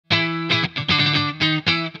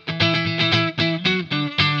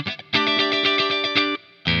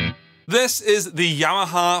This is the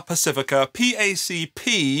Yamaha Pacifica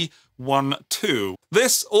PACP-12.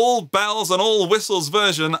 This all bells and all whistles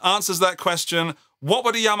version answers that question, what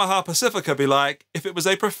would a Yamaha Pacifica be like if it was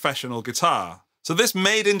a professional guitar? So this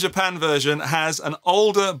made in Japan version has an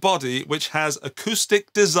older body which has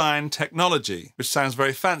acoustic design technology, which sounds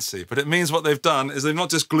very fancy, but it means what they've done is they've not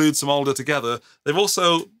just glued some older together, they've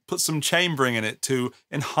also put some chambering in it to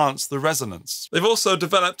enhance the resonance. They've also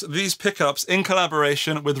developed these pickups in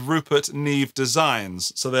collaboration with Rupert Neve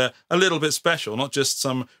designs, so they're a little bit special, not just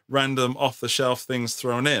some random off-the-shelf things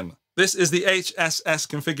thrown in. This is the HSS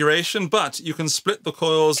configuration, but you can split the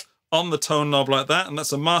coils on the tone knob like that, and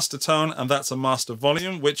that's a master tone and that's a master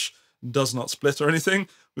volume, which does not split or anything.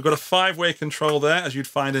 We've got a 5-way control there, as you'd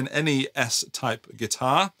find in any S-type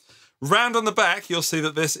guitar. Round on the back, you'll see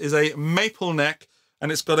that this is a maple neck,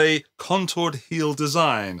 and it's got a contoured heel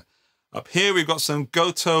design. Up here, we've got some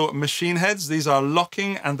Goto machine heads. These are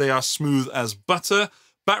locking, and they are smooth as butter.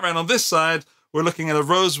 Back round on this side, we're looking at a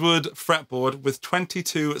rosewood fretboard with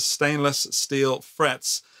 22 stainless steel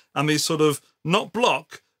frets, and these sort of, not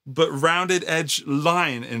block, but rounded edge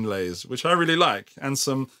line inlays, which I really like, and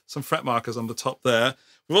some fret markers on the top there.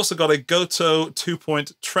 We've also got a Goto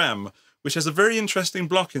 2-point trem, which has a very interesting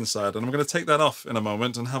block inside, and I'm going to take that off in a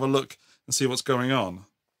moment and have a look and see what's going on.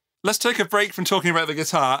 Let's take a break from talking about the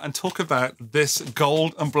guitar and talk about this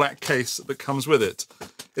gold and black case that comes with it.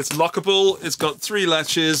 It's lockable, it's got 3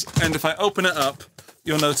 latches, and if I open it up,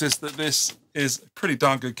 you'll notice that this is a pretty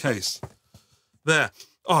darn good case. There.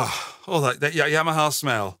 Oh, all that Yamaha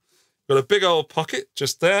smell. Got a big old pocket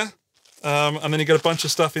just there. And then you get a bunch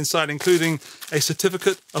of stuff inside, including a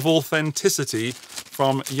certificate of authenticity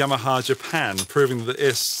from Yamaha Japan, proving that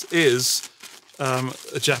this is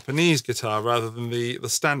a Japanese guitar rather than the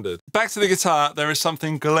standard. Back to the guitar, there is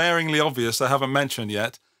something glaringly obvious I haven't mentioned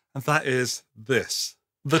yet, and that is this.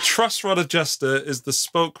 The truss rod adjuster is the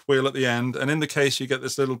spoke wheel at the end, and in the case you get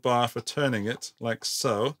this little bar for turning it, like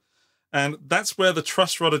so. And that's where the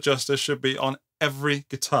truss rod adjuster should be on every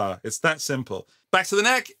guitar. It's that simple. Back to the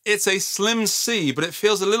neck, it's a Slim C, but it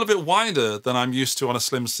feels a little bit wider than I'm used to on a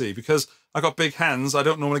Slim C. Because I've got big hands, I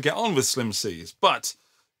don't normally get on with Slim Cs, but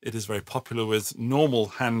it is very popular with normal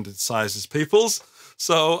handed sizes peoples.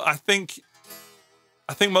 So I think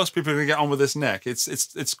most people are going to get on with this neck.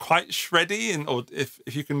 It's quite shreddy, or if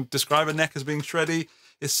you can describe a neck as being shreddy,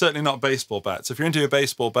 it's certainly not baseball bats. If you're into your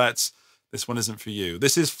baseball bats, this one isn't for you.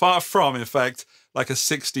 This is far from, in fact, like a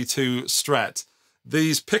 62 Strat.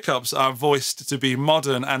 These pickups are voiced to be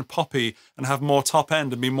modern and poppy and have more top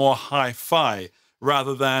end and be more hi-fi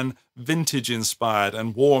rather than vintage-inspired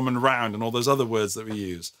and warm and round and all those other words that we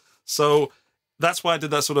use. So that's why I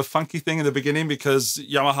did that sort of funky thing in the beginning, because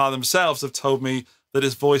Yamaha themselves have told me that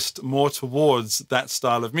it's voiced more towards that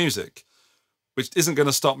style of music, which isn't going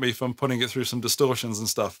to stop me from putting it through some distortions and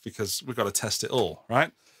stuff, because we've got to test it all,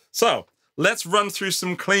 right? So let's run through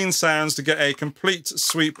some clean sounds to get a complete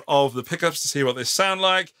sweep of the pickups to see what they sound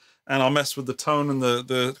like. And I'll mess with the tone and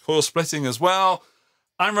the coil splitting as well.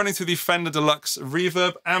 I'm running through the Fender Deluxe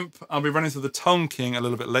Reverb amp. I'll be running through the Tone King a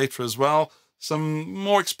little bit later as well. Some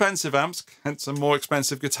more expensive amps, hence a more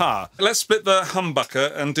expensive guitar. Let's split the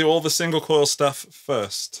humbucker and do all the single coil stuff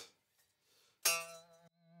first.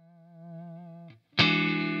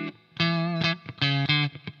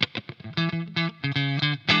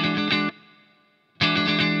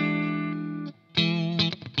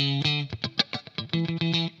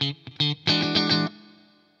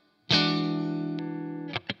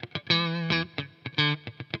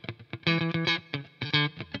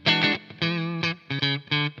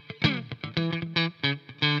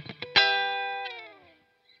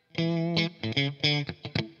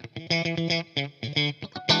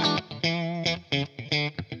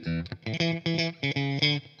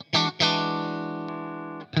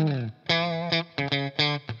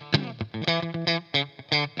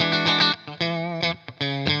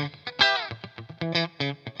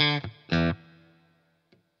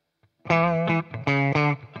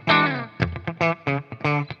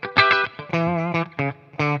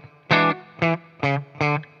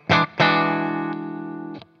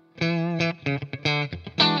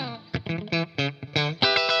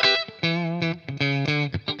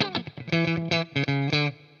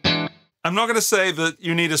 I'm not going to say that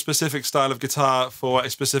you need a specific style of guitar for a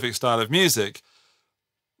specific style of music,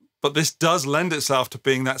 but this does lend itself to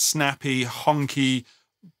being that snappy, honky,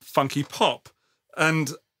 funky pop.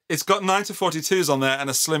 And it's got 9-42s on there and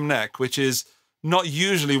a slim neck, which is not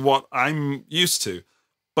usually what I'm used to.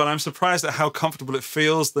 But I'm surprised at how comfortable it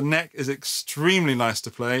feels. The neck is extremely nice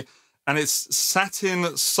to play, and it's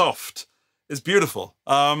satin soft. It's beautiful.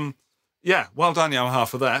 Yeah, well done, Yamaha,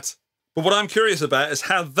 for that. But what I'm curious about is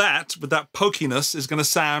how that, with that pokiness, is going to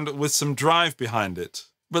sound with some drive behind it.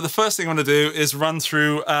 But the first thing I want to do is run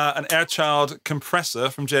through an Airchild compressor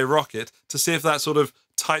from J-Rocket to see if that sort of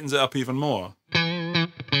tightens it up even more.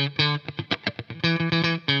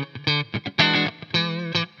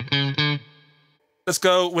 Let's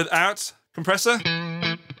go without compressor.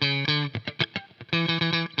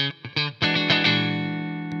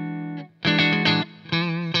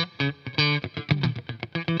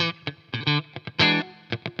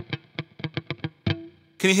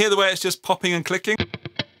 Can you hear the way it's just popping and clicking?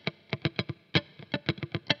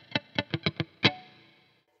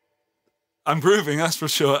 I'm grooving, that's for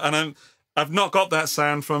sure, and I've not got that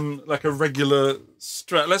sound from like a regular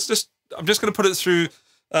Strat. I'm just going to put it through,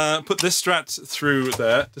 put this Strat through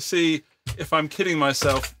there to see if I'm kidding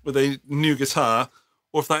myself with a new guitar,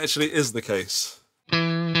 or if that actually is the case.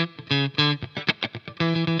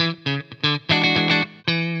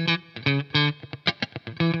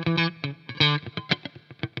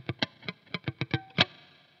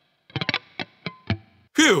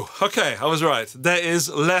 Phew, okay, I was right. There is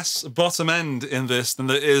less bottom end in this than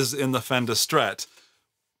there is in the Fender Strat.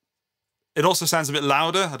 It also sounds a bit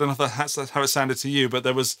louder. I don't know if that's how it sounded to you, but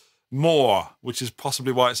there was more, which is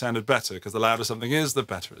possibly why it sounded better, because the louder something is, the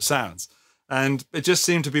better it sounds. And it just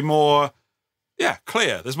seemed to be more, yeah,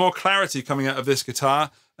 clear. There's more clarity coming out of this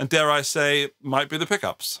guitar, and dare I say, might be the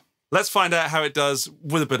pickups. Let's find out how it does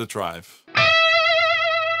with a bit of drive.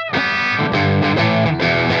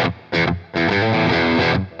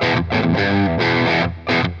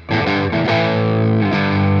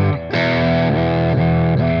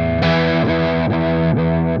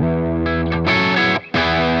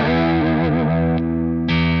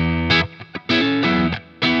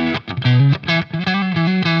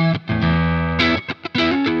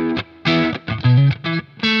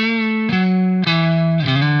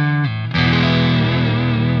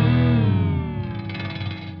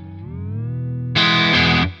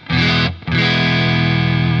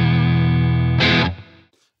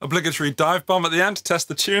 Obligatory dive bomb at the end to test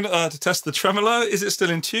the tune, to test the tremolo. Is it still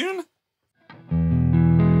in tune?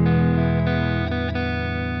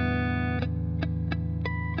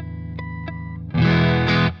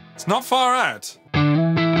 It's not far out.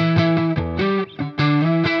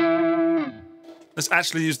 Let's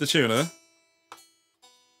actually use the tuner.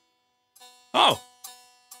 Oh.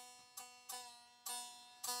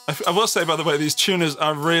 I will say, by the way, these tuners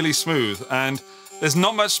are really smooth, and there's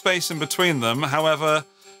not much space in between them. However,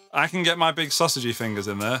 I can get my big sausagey fingers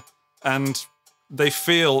in there, and they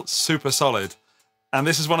feel super solid. And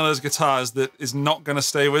this is one of those guitars that is not going to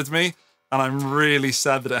stay with me, and I'm really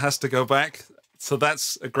sad that it has to go back. So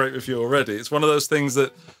that's a great review already. It's one of those things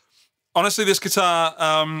that, honestly, this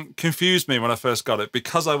guitar confused me when I first got it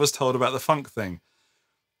because I was told about the funk thing.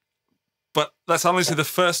 But that's honestly the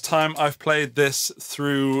first time I've played this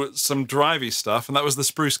through some drivey stuff, and that was the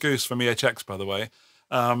Spruce Goose from EHX, by the way.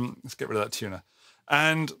 Let's get rid of that tuner.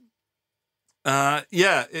 And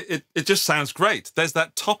yeah, it just sounds great. There's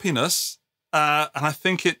that toppiness, and I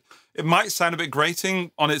think it might sound a bit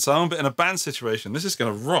grating on its own, but in a band situation, this is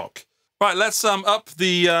going to rock. Right, let's up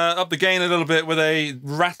the gain a little bit with a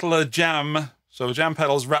Rattler Jam. So Jam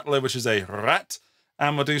Pedals Rattler, which is a rat,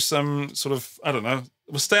 and we'll do some sort of, I don't know,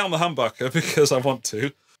 we'll stay on the humbucker because I want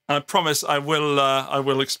to. And I promise I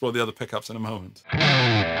will explore the other pickups in a moment.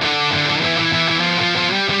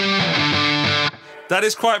 That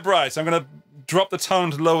is quite bright. I'm going to drop the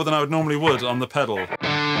tone lower than I would normally would on the pedal.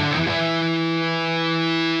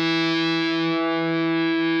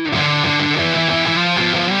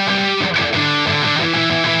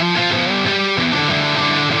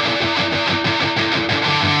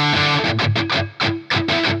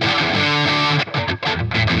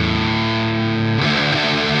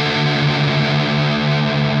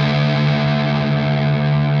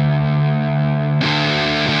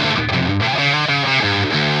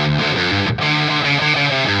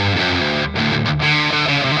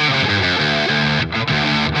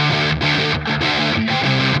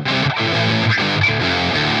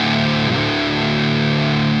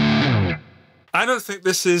 I don't think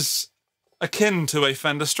this is akin to a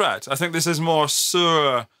Fender Strat. I think this is more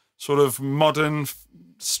Sur, sort of modern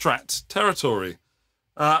Strat territory.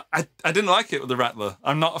 I didn't like it with the Rattler.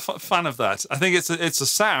 I'm not a fan of that. I think it's a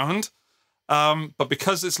sound, but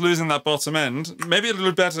because it's losing that bottom end, maybe a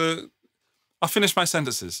little better. I'll finish my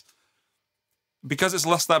sentences. Because it's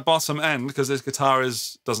lost that bottom end, because this guitar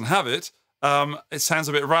doesn't have it, it sounds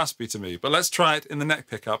a bit raspy to me. But let's try it in the neck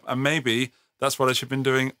pickup, and maybe that's what I should have been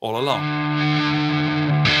doing all along.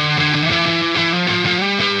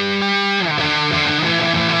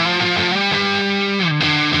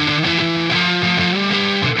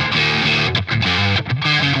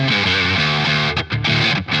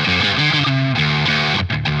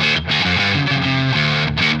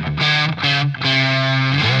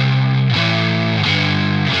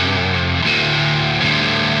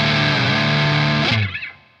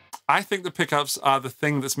 I think the pickups are the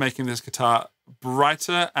thing that's making this guitar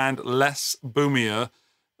brighter and less boomier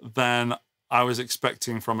than I was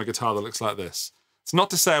expecting from a guitar that looks like this. It's not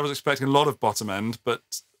to say I was expecting a lot of bottom end,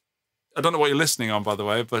 but I don't know what you're listening on, by the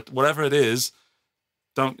way, but whatever it is,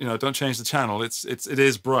 don't change the channel. It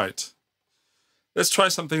is bright. Let's try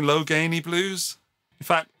something low gainy blues. In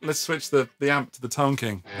fact, let's switch the amp to the Tone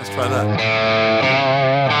King. Let's try that.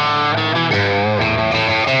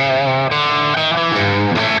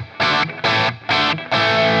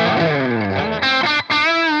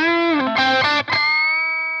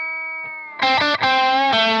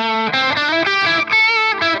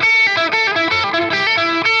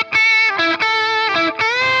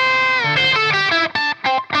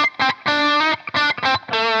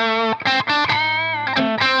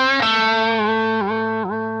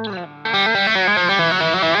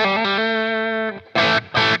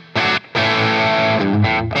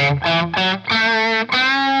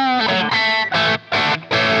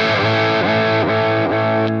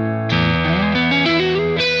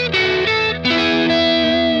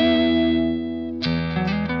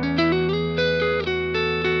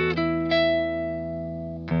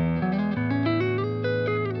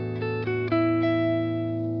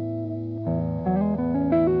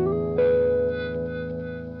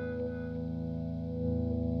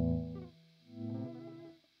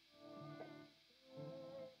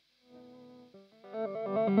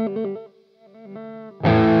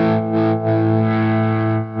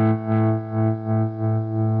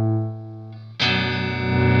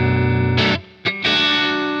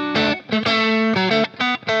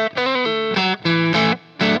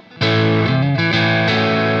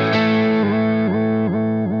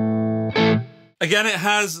 Again, it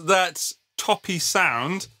has that toppy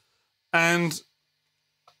sound, and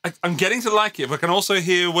I'm getting to like it, but I can also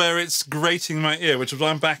hear where it's grating my ear, which is why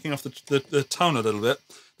I'm backing off the tone a little bit.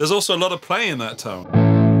 There's also a lot of play in that tone.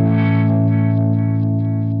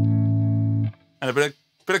 And a bit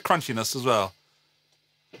of crunchiness as well.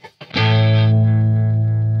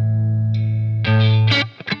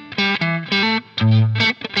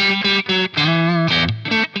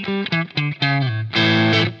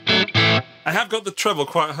 I have got the treble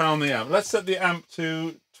quite high on the amp. Let's set the amp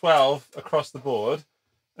to 12 across the board,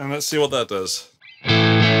 and let's see what that does.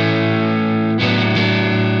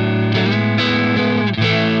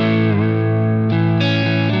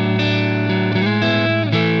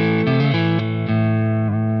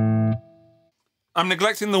 I'm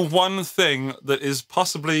neglecting the one thing that is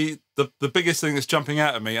possibly the biggest thing that's jumping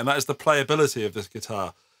out at me, and that is the playability of this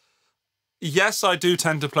guitar. Yes, I do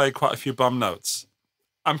tend to play quite a few bum notes.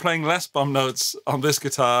 I'm playing less bum notes on this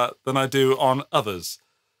guitar than I do on others.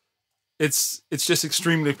 It's just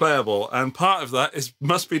extremely playable, and part of that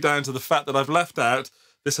must be down to the fact that I've left out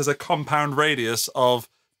this has a compound radius of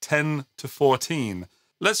 10 to 14.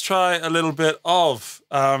 Let's try a little bit of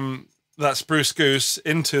that Spruce Goose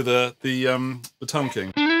into the Tone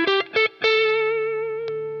King.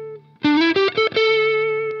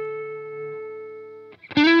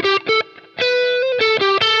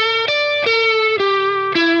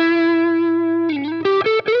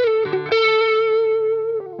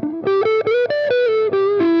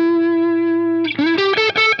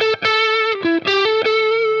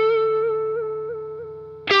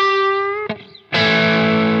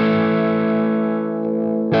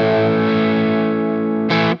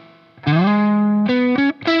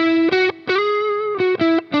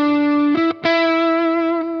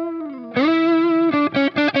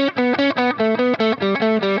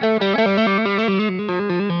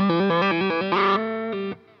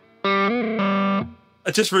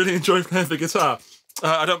 I just really enjoy playing the guitar.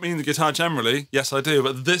 I don't mean the guitar generally. Yes, I do,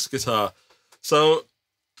 but this guitar. So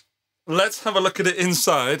let's have a look at it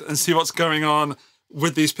inside and see what's going on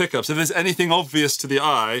with these pickups. If there's anything obvious to the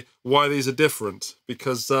eye, why these are different.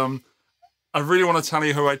 Because I really want to tell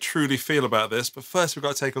you how I truly feel about this, but first we've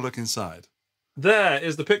got to take a look inside. There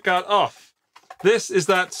is the pickguard off. This is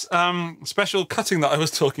that special cutting that I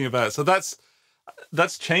was talking about. So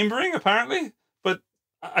that's chambering, apparently. But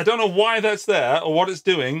I don't know why that's there or what it's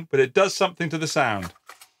doing, but it does something to the sound.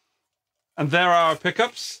 And there are our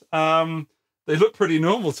pickups. They look pretty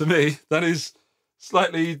normal to me. That is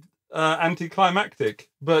slightly anticlimactic,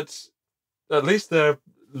 but at least they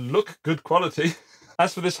look good quality.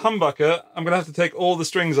 As for this humbucker, I'm going to have to take all the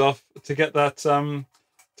strings off to get that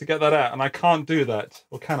out, and I can't do that.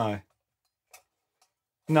 Or can I?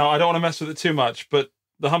 No, I don't want to mess with it too much, but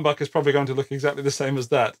the humbucker is probably going to look exactly the same as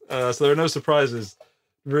that. So there are no surprises.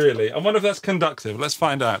 Really. I wonder if that's conductive. Let's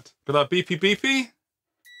find out. Got that beepy beepy?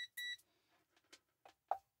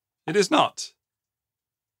 It is not.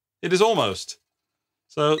 It is almost.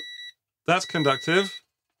 So That's conductive.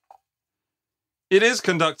 It is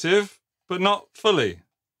conductive, but not fully.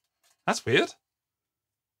 That's weird.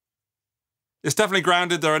 It's definitely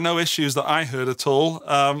grounded. There are no issues that I heard at all.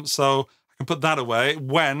 So I can put that away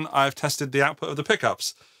when I've tested the output of the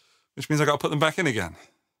pickups, which means I've got to put them back in again.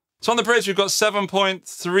 So on the bridge, we've got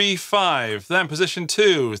 7.35. Then position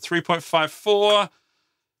 2, 3.54,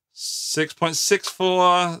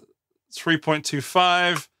 6.64,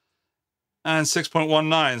 3.25, and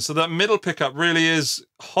 6.19. So that middle pickup really is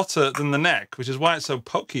hotter than the neck, which is why it's so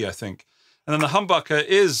pokey, I think. And then the humbucker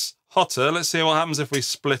is hotter. Let's see what happens if we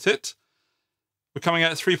split it. We're coming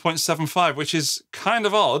out at 3.75, which is kind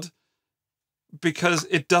of odd because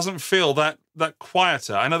it doesn't feel that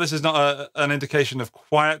quieter. I know this is not an indication of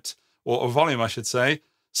quiet or volume, I should say.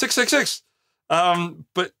 666,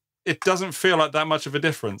 but it doesn't feel like that much of a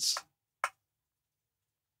difference.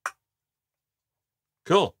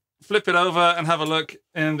 Cool. Flip it over and have a look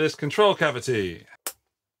in this control cavity.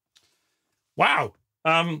 Wow.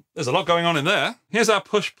 There's a lot going on in there. Here's our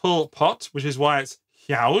push-pull pot, which is why it's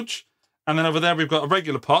huge. And then over there, we've got a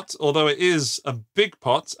regular pot, although it is a big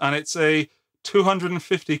pot, and it's a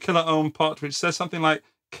 250 kilo ohm pot, which says something like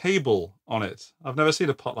cable on it. I've never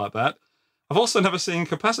seen a pot like that. I've also never seen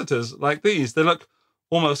capacitors like these. They look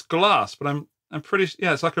almost glass, but I'm pretty,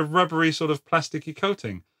 yeah, it's like a rubbery sort of plasticky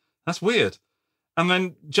coating. That's weird. And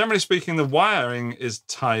then generally speaking, the wiring is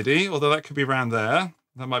tidy, although that could be around there.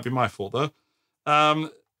 That might be my fault though.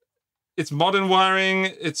 It's modern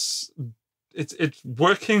wiring. It's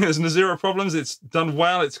working. There's no zero problems. It's done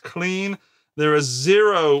well. It's clean. There are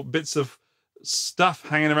 0 bits of stuff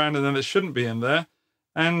hanging around in there that shouldn't be in there.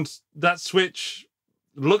 And that switch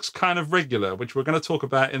looks kind of regular, which we're going to talk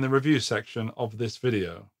about in the review section of this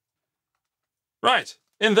video. Right.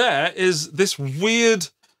 In there is this weird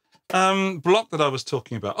block that I was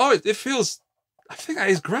talking about. Oh, it feels, I think that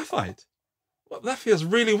is graphite. Well, that feels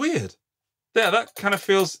really weird. There, that kind of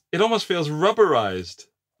feels, it almost feels rubberized.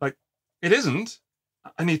 Like, it isn't.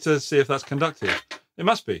 I need to see if that's conductive. It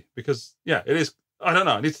must be, because, yeah, it is. I don't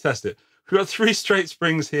know. I need to test it. We've got 3 straight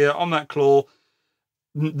springs here on that claw.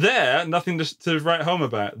 There, nothing to write home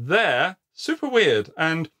about. There, super weird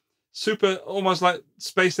and super almost like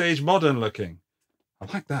space age modern looking.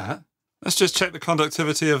 I like that. Let's just check the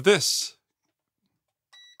conductivity of this.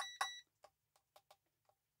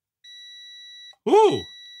 Ooh,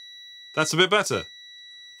 that's a bit better.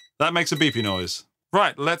 That makes a beepy noise.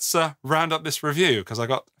 Right, let's round up this review because I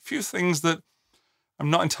got a few things that I'm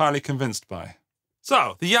not entirely convinced by.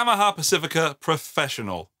 So, the Yamaha Pacifica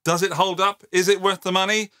Professional. Does it hold up? Is it worth the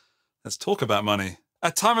money? Let's talk about money.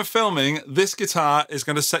 At time of filming, this guitar is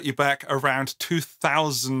going to set you back around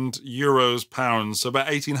 2,000 euros, pounds, so about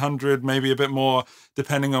 1,800, maybe a bit more,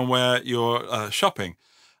 depending on where you're shopping.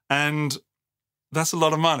 And that's a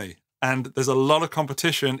lot of money. And there's a lot of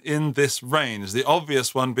competition in this range. The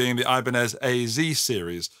obvious one being the Ibanez AZ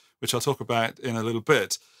series, which I'll talk about in a little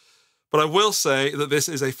bit. But I will say that this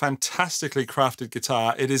is a fantastically crafted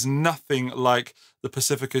guitar. It is nothing like the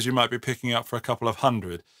Pacificas you might be picking up for a couple of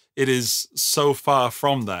hundred. It is so far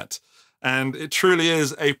from that. And it truly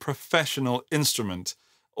is a professional instrument.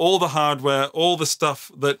 All the hardware, all the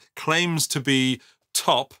stuff that claims to be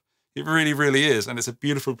top, it really, really is. And it's a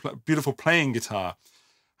beautiful, beautiful playing guitar.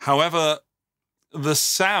 However, the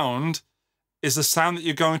sound is the sound that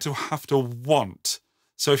you're going to have to want.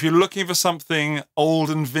 So if you're looking for something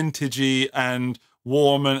old and vintagey and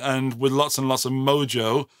warm and with lots and lots of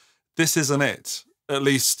mojo, this isn't it, at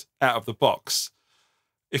least out of the box.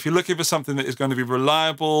 If you're looking for something that is going to be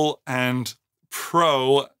reliable and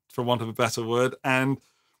pro, for want of a better word, and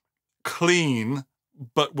clean,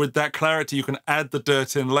 but with that clarity, you can add the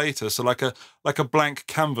dirt in later. So like a blank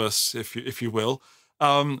canvas, if you will.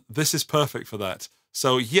 This is perfect for that.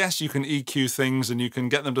 So yes, you can EQ things and you can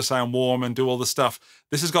get them to sound warm and do all the stuff.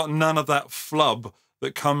 This has got none of that flub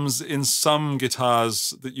that comes in some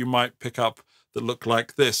guitars that you might pick up that look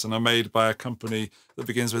like this and are made by a company that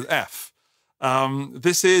begins with F.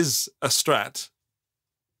 This is a Strat,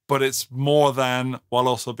 but it's more than while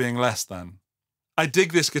also being less than. I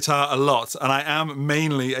dig this guitar a lot, and I am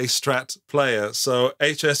mainly a Strat player, so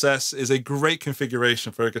HSS is a great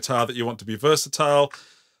configuration for a guitar that you want to be versatile.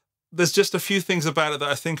 There's just a few things about it that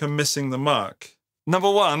I think are missing the mark.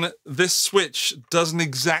 Number one, this switch doesn't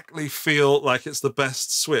exactly feel like it's the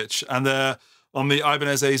best switch, and on the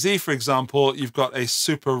Ibanez AZ, for example, you've got a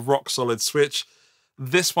super rock-solid switch.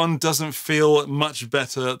 This one doesn't feel much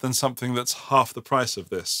better than something that's half the price of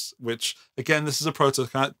this, which, again, this is a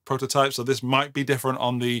prototype, so this might be different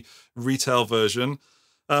on the retail version.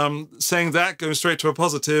 Saying that, going straight to a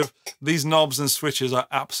positive, these knobs and switches are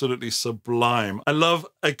absolutely sublime. I love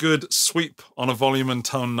a good sweep on a volume and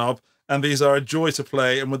tone knob, and these are a joy to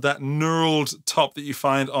play. And with that knurled top that you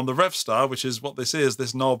find on the Revstar, which is what this is,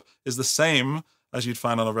 this knob is the same as you'd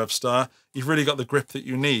find on a Revstar, you've really got the grip that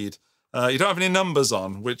you need. You don't have any numbers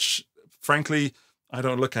on, which, frankly, I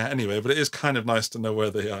don't look at anyway, but it is kind of nice to know where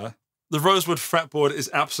they are. The rosewood fretboard is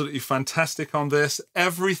absolutely fantastic on this.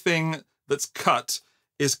 Everything that's cut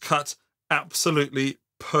is cut absolutely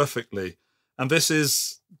perfectly. And this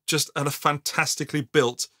is just a fantastically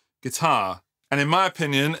built guitar. And in my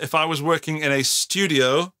opinion, if I was working in a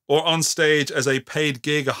studio or on stage as a paid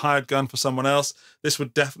gig, a hired gun for someone else, this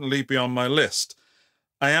would definitely be on my list.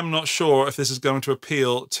 I am not sure if this is going to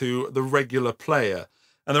appeal to the regular player.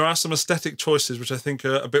 And there are some aesthetic choices which I think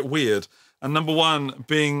are a bit weird. And number one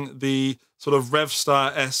being the sort of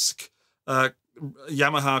Revstar-esque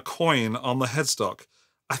Yamaha coin on the headstock.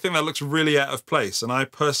 I think that looks really out of place, and I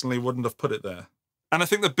personally wouldn't have put it there. And I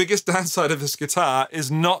think the biggest downside of this guitar is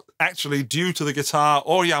not actually due to the guitar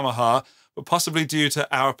or Yamaha, but possibly due to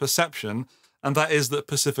our perception, and that is that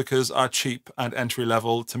Pacificas are cheap and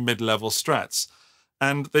entry-level to mid-level Strats.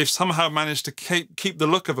 And they've somehow managed to keep the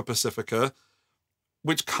look of a Pacifica,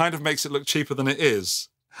 which kind of makes it look cheaper than it is.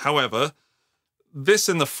 However, this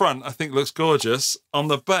in the front I think looks gorgeous. On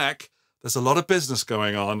the back, there's a lot of business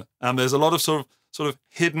going on, and there's a lot of sort of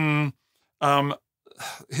hidden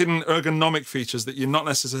ergonomic features that you're not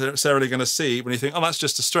necessarily going to see when you think, oh, that's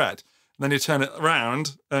just a Strat. And then you turn it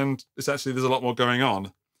around, and it's actually, there's a lot more going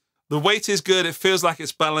on. The weight is good. It feels like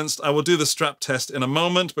it's balanced. I will do the strap test in a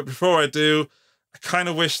moment, but before I do, I kind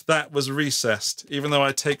of wish that was recessed. Even though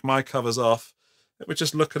I take my covers off, it would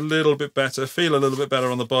just look a little bit better, feel a little bit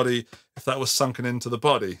better on the body if that was sunken into the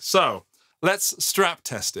body. So let's strap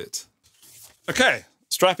test it. Okay,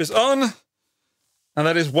 strap is on, and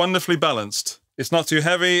that is wonderfully balanced. It's not too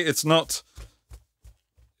heavy, it's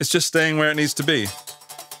just staying where it needs to be.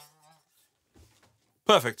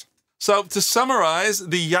 Perfect. So to summarize,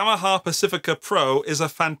 the Yamaha Pacifica Pro is a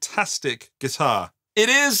fantastic guitar. It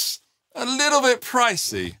is a little bit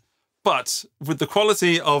pricey, but with the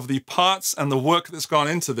quality of the parts and the work that's gone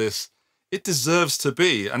into this, it deserves to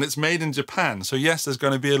be, and it's made in Japan. So yes, there's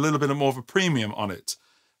going to be a little bit more of a premium on it.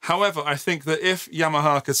 However, I think that if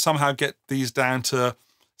Yamaha could somehow get these down to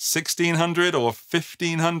 1,600 or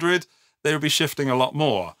 1,500, they would be shifting a lot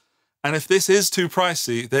more. And if this is too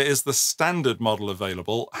pricey, there is the standard model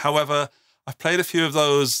available. However, I've played a few of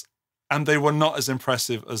those and they were not as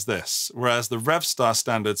impressive as this. Whereas the Revstar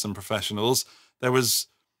standards and professionals, there was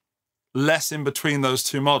less in between those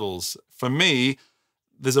two models. For me,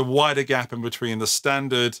 there's a wider gap in between the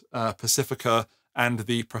standard Pacifica and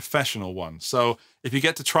the professional one. So if you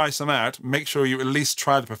get to try some out, make sure you at least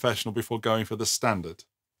try the professional before going for the standard.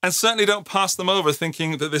 And certainly don't pass them over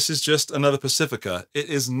thinking that this is just another Pacifica. It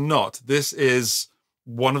is not. This is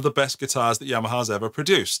one of the best guitars that Yamaha's ever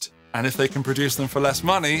produced. And if they can produce them for less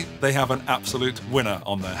money, they have an absolute winner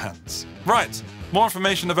on their hands. Right, more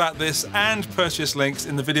information about this and purchase links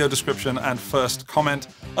in the video description and first comment.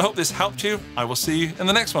 I hope this helped you. I will see you in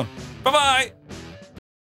the next one. Bye-bye!